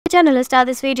Channel start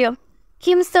this video.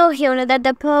 Kim Soo Hyun, that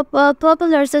the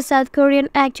popular South Korean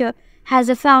actor,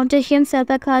 has found himself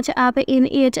caught up in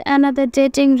yet another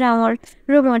dating rumor,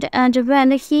 and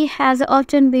when he has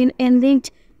often been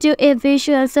linked to a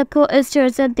visual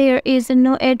co-stars, there is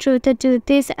no truth to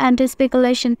this and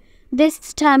speculation.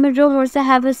 This time, rumors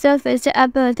have surfaced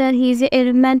about his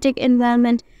romantic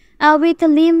involvement with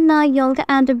Lim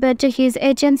Nayoung, but his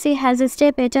agency has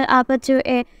stepped up to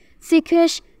a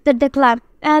sequence the climb.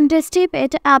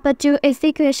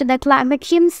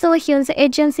 Kim Soo Hyun's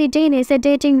agency denies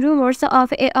dating rumors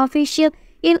of an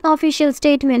unofficial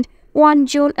statement. On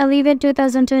June 11,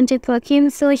 2024, Kim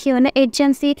Soo Hyun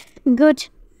agency Good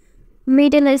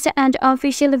Middle East and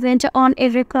officially went on a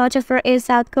record for a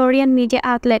South Korean media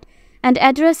outlet and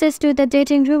addresses to the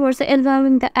dating rumors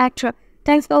involving the actor.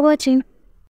 Thanks for watching.